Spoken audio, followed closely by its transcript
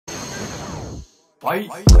Fight.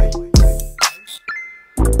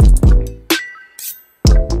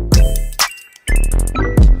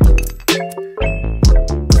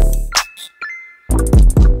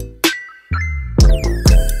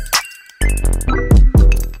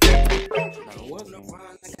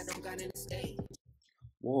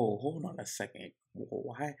 Whoa, hold on a second.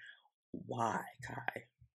 Why, Kai?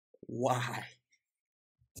 Why?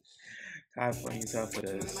 Kai funny as hell for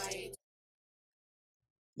this.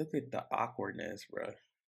 Look at the awkwardness, bro.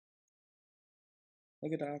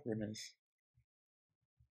 Look at the awkwardness.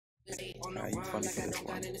 Nah, you funny for this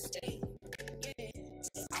one.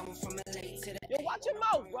 Yo, watch your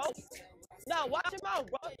mouth, bro. Nah, watch your mouth,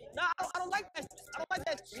 bro. Nah, I don't like that. I don't like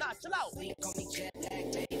that. Nah, chill out.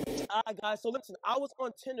 Alright, guys. So listen, I was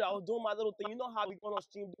on Tinder. I was doing my little thing. You know how we going on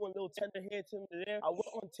stream doing little Tinder here, Tinder there. I went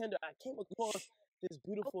on Tinder. I came across this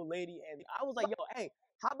beautiful lady, and I was like, yo, hey,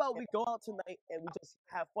 how about we go out tonight and we just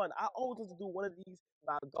have fun? I always want to do one of these.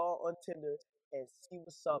 I go on Tinder and see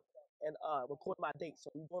what's up and record my date.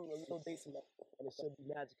 So we're going on a little date tonight, and it should be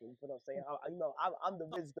magical. You know what I'm saying? I'm the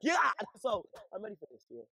Riz. Yeah. So I'm ready for this.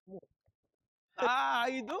 Yeah. Come on. How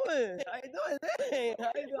you doing? How you doing? Hey,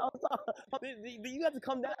 how you doing? You have to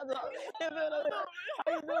come down. How you doing?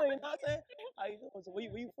 You know what I'm saying? How you doing? So where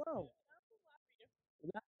you from?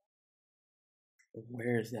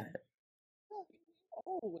 Where is that?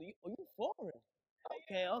 Oh, you foreign?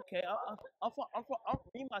 Okay. I'm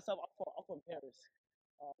me myself. I'm from Paris.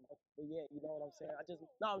 But yeah, you know what I'm saying.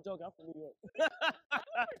 No, I'm joking. I'm from New York.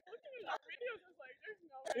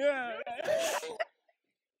 Yeah.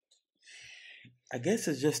 I guess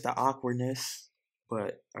it's just the awkwardness,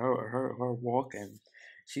 but her walking,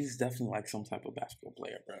 she's definitely like some type of basketball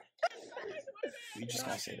player, bro. You just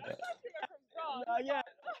gonna say that? Yeah,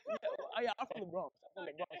 I'm from the Bronx.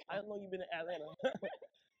 I don't know you've been in Atlanta.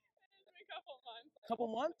 Couple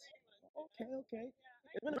months? Okay.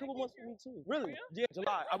 It's been a couple months for me too. Really? Yeah,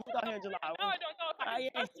 July. I moved out here in July. No, I don't know.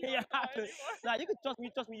 Yeah. Nah, you can trust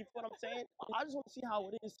me. You feel what I'm saying? I just want to see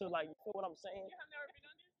how it is to like. You feel what I'm saying? You have never been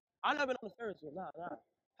on this? I've never been on the Ferris wheel. Nah.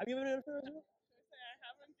 Have you ever been on the Ferris wheel? I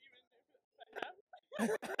haven't even.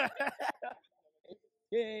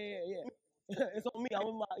 Yeah. It's on me. I'm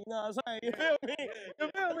with my, you know what I'm saying? You feel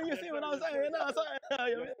me? You see what I'm saying? You know what I'm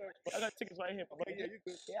saying? I got tickets right here. Yeah, you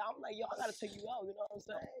good. Yeah, I'm like, yo, I gotta take you out. You know what I'm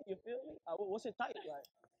saying? You feel me? What's your type? Like,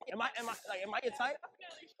 am I your type?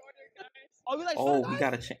 Oh, you like shorter guys? He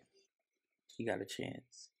got a chance. He got a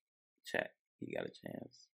chance. Chat. He got a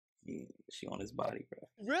chance. She on his body, bro.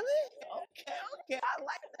 Really? Okay. I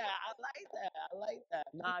like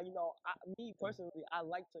that. Nah, you know, me personally, I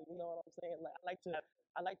like to, you know what I'm saying? Like,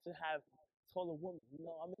 I like to have taller women. You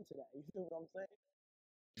know, I'm into that. You feel what I'm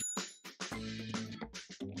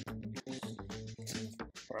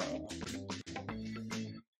Bro.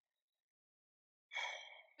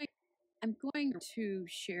 I'm going to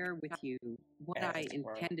share with you what I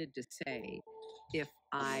intended to say if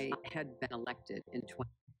I had been elected in 20.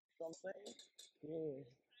 You know what I'm saying?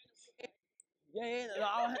 Yeah. No,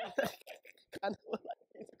 I know, like,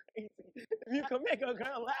 it's crazy. If you can make a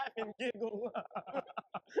girl laugh and giggle,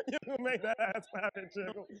 you can make that ass laugh and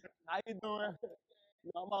giggle. How you doing?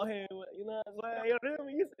 You know, I'm out here with, you know what I'm saying? You feel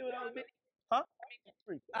me? You see what I'm saying? Huh?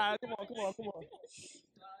 Alright, come on.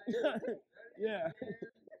 Yeah.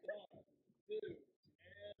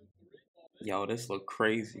 Yo, this look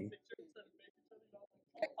crazy.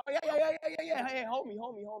 Oh, yeah. Hey, hold me.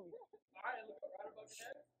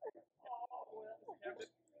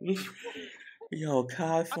 Yo,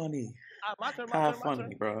 Kai funny. My turn.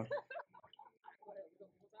 Funny, bro.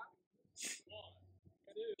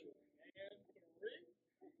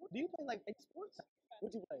 Do you play like sports?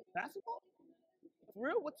 What you play? Basketball? For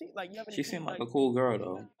real? What team? Like you have any? She seemed like a cool girl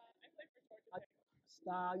though.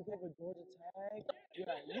 Style, you play for Georgia Tech?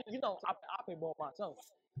 Yeah, you know, I play ball myself.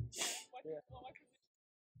 Yeah.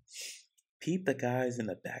 Peep the guys in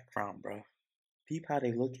the background, bro. Peep how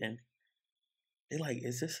they looking. They like,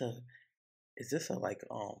 is this a like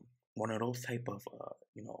one of those type of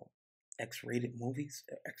you know, X-rated movies,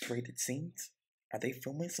 X-rated scenes? Are they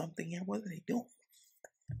filming something here? What are they doing?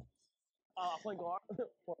 Point guard. You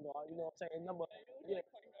know what I'm saying? Yeah.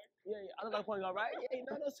 I look like point guard, right? Yeah, you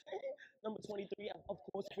know what I'm saying? Number 23, of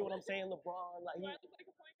course. You feel what I'm saying? LeBron, like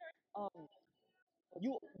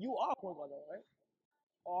you are a point guard, though, right?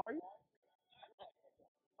 Are you?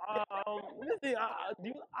 Let me see. I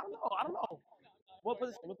don't know. What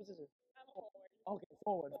position? Okay,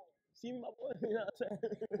 forward. See me, my boy. You know what I'm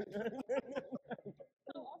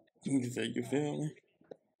saying? You say, you feel me?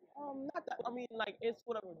 Not that. I mean, like it's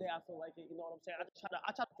whatever day I feel like it. You know what I'm saying?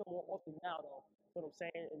 I try to feel more often now, though. You know what I'm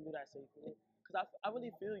saying? And do that safely. Cause I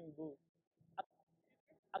really feel you, boo.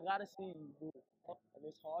 I gotta see you, boo. And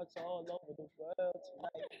it's hearts all over the world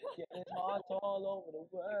tonight. Yeah, it's hearts all over the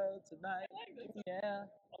world tonight. Yeah.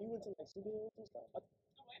 Are you into like superheroes and stuff?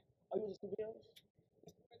 Are you into superheroes?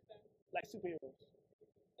 Like superheroes?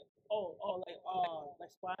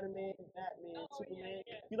 Like Spider-Man, Batman, Superman.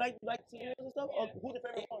 You like superheroes and stuff? Oh, who's your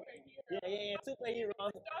favorite one? Yeah,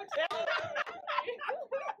 superheroes.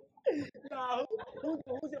 No,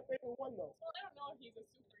 who's your favorite one though? Well, I don't know if he's a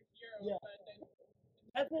superhero. Yeah.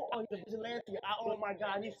 Deadpool? Oh, he's a vigilante. Oh my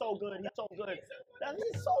God, he's so good. He's so good.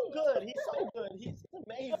 He's so good. He's so good. He's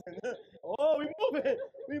amazing. Oh, we moving.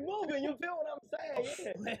 We moving. You feel what I'm saying?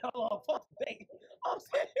 Yeah. Man, hold on. Fuck the thing. I'm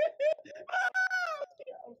scared.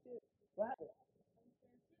 I'm scared. What happened?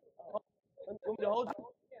 Want me to hold you?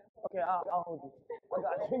 Okay, I'll hold you. I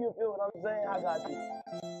got you. You feel what I'm saying? I got you.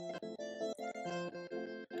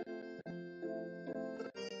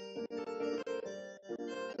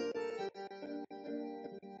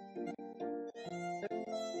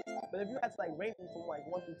 But if you had to like rate me from like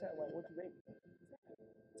 1 through 10, like what you rate me?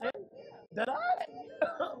 10? Did I?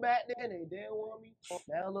 Back then they didn't want me.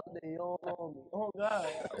 Now look, they don't want me. Oh God.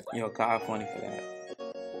 Yo, Kyle funny for that.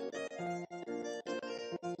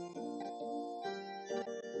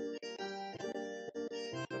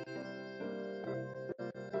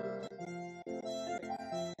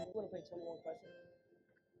 You wanna play 21 questions?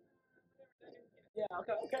 Yeah,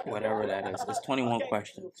 okay. Whatever that is. It's 21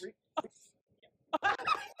 questions.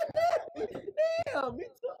 Damn, me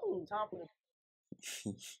too. Time for the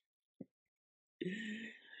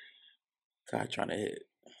Kyle trying to hit.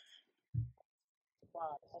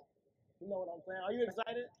 surprise. You know what I'm saying? Are you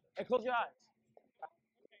excited? Hey, close your eyes.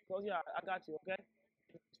 Close your eyes. I got you, okay?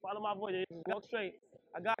 Just follow my voice. Just walk straight.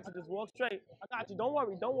 I got you. Just walk straight. I got you. Don't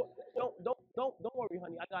worry. Don't worry,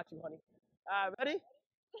 honey. I got you, honey. All right, ready?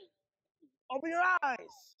 Open your eyes.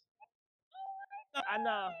 I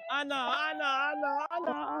know.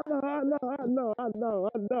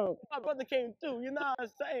 My brother came through. You know what I'm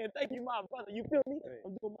saying? Thank you, my brother. You feel me?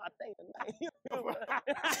 I'm doing my thing tonight. You feel me?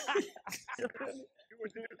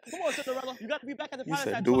 Come on, Cinderella. You got to be back at the You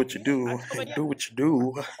palace. said, do what you do. Do what you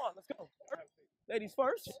do. Come on, let's go. Ladies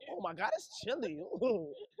first. Oh my God, it's chilly.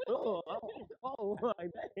 Oh, my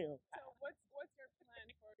damn. So what's your plan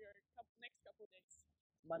for your next couple days?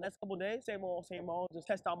 My next couple days, same old. Just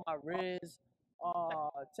test out my Riz.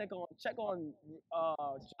 Check on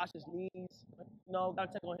Josh's knees. No,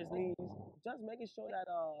 gotta check on his knees. Just making sure that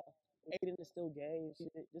Aiden is still gay and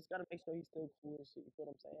shit. Just gotta make sure he's still cool and shit. You feel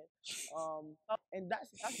what I'm saying? And that's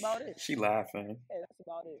about it. She laughing. Yeah, that's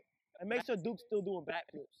about it. And make sure Duke's still doing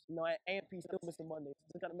backflips. You know, and AMP still missing Mondays.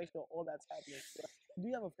 Just gotta make sure all that's happening. Do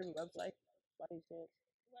you have a favorite website by any chance?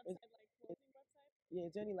 Website like clothing website? Yeah,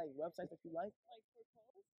 is there any like websites that you like? Like for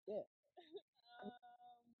clothes? Yeah.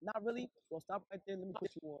 Not really? Well, stop right there. Let me put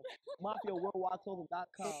you on.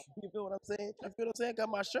 MafiaWorldwideClothing.com. You feel what I'm saying? You feel what I'm saying? Got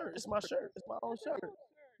my shirt. It's my shirt. It's my own shirt.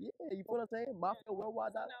 Yeah, you feel what I'm saying?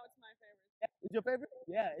 MafiaWorldwide. So now it's my favorite. It's your favorite?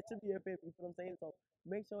 Yeah, it should be your favorite. You feel what I'm saying? So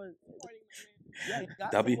make sure. Supporting my man. Yeah, you got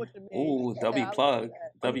to W. support your man. Ooh, Yeah, W I plug. like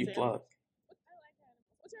that. W plug. I like animals.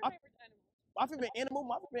 What's your favorite animal?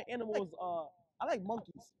 My favorite animal is I like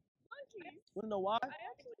monkeys. Monkeys. Wanna know why? I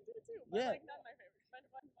actually do too. But Yeah. like not my favorite. But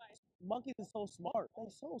why? Monkeys are so smart. They're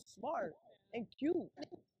so smart and cute.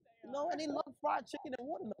 You know, and they love fried chicken and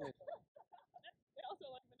watermelon. They also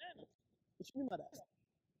like bananas. What you mean by that?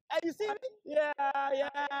 Hey, you see me? Yeah.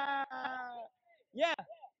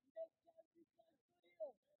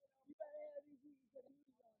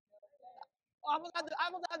 Oh, I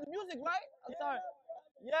forgot the music, right? I'm sorry.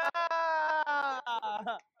 Yeah.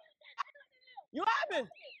 You haven't.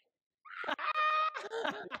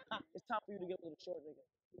 It's time for you to get with the short nigga.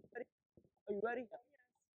 Ready? Are you ready?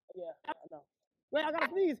 Yeah, I know. Wait, I gotta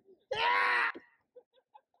sneeze.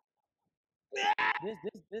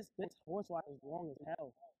 This horse ride is long as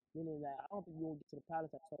hell. Meaning that I don't think you won't get to the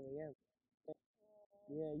palace at 12 a.m.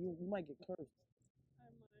 Yeah, you might get cursed.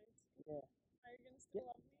 I might. Yeah. Are you gonna still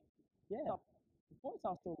love me? Yeah. Of course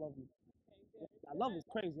I'll still love you. Okay, good. I love is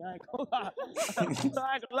crazy. I ain't gonna lie. I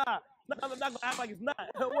ain't gonna lie. No, I'm not gonna act like it's not.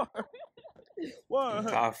 Word.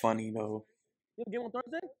 God funny though. You have a game on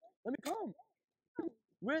Thursday? Let me come.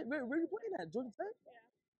 Where you playing at? Georgia Tech?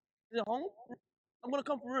 Yeah. Is it home? I'm gonna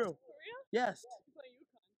come for real. For real? Yes. You play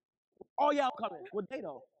UConn. Oh yeah, I'm coming. What day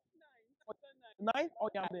though? 9. The 9th. 9th? Oh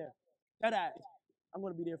yeah, I'm there. That ass. I'm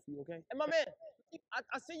gonna be there for you, okay? And my man,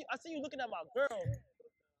 I see you looking at my girl.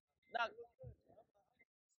 Now,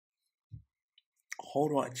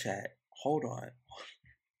 Hold on, chat. Hold on.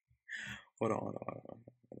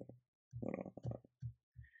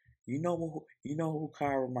 You know who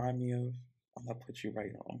Kyle remind me of? I'm gonna put you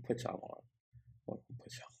right on. I'm gonna put y'all on. Hold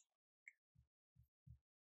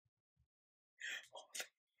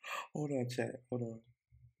on, chat. Hold on.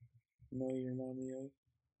 You know what you remind me of?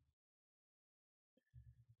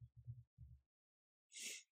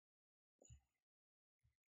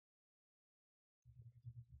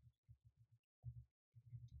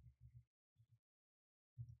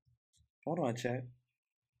 Hold on, chat.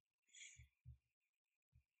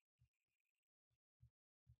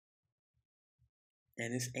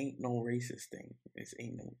 And this ain't no racist thing. This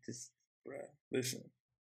ain't no just, bruh. Listen.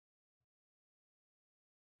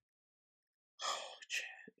 Oh,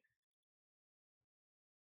 chat.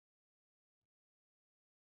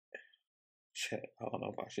 Chat. I don't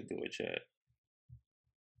know if I should do it, chat.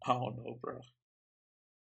 I don't know, bro.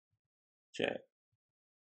 Chat.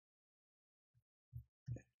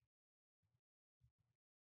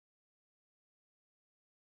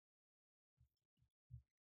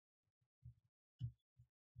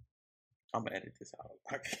 I'm gonna edit this out.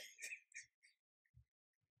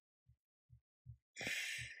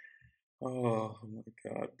 Oh my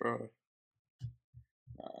god, bro.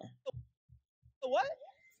 Nah. What?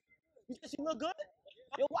 You said she look good?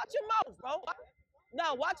 Yo, watch your mouth, bro.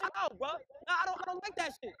 Nah, watch your mouth, bro. Nah, I don't like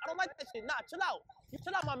that shit. I don't like that shit. Nah, chill out. You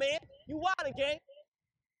chill out, my man. You wild again.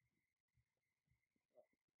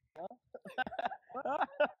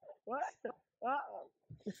 What?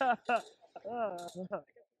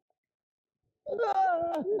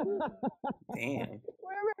 Damn.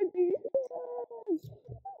 Where is he?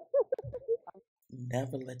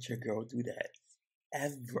 Never let your girl do that.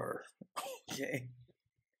 Ever. Okay.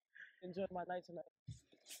 Enjoy my night tonight.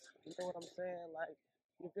 You know what I'm saying? Like,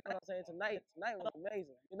 you feel what I'm saying? Tonight was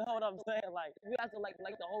amazing. You know what I'm saying? Like, you guys like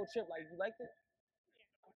the whole trip. Like, you liked it?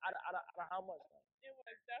 Out of how much? It was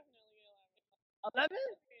definitely 11?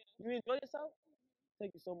 You enjoyed yourself?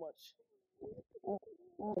 Thank you so much.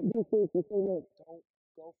 Don't go for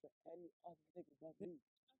any other nigga but me.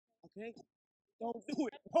 Okay? Don't do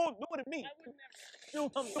it. Don't do it to me. I would never. You know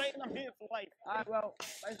what I'm saying? I'm here for life. All right, well,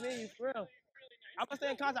 nice meeting you, for real. Really nice. I'm gonna stay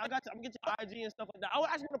in contact. I'm gonna get your IG and stuff like that. I was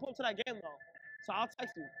actually gonna put up to that game though, so I'll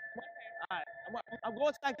text you. All right, I'm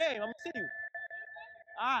going to that game. I'm gonna see you.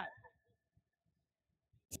 All right.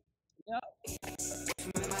 Yep.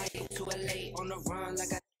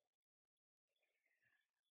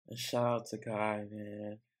 Shout out to Guy,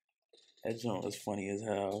 man. That joint was funny as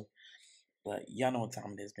hell. But y'all know what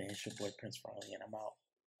time it is, man. It's your boy Prince Farley, and I'm out.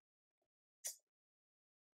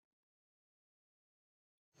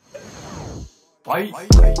 Bye.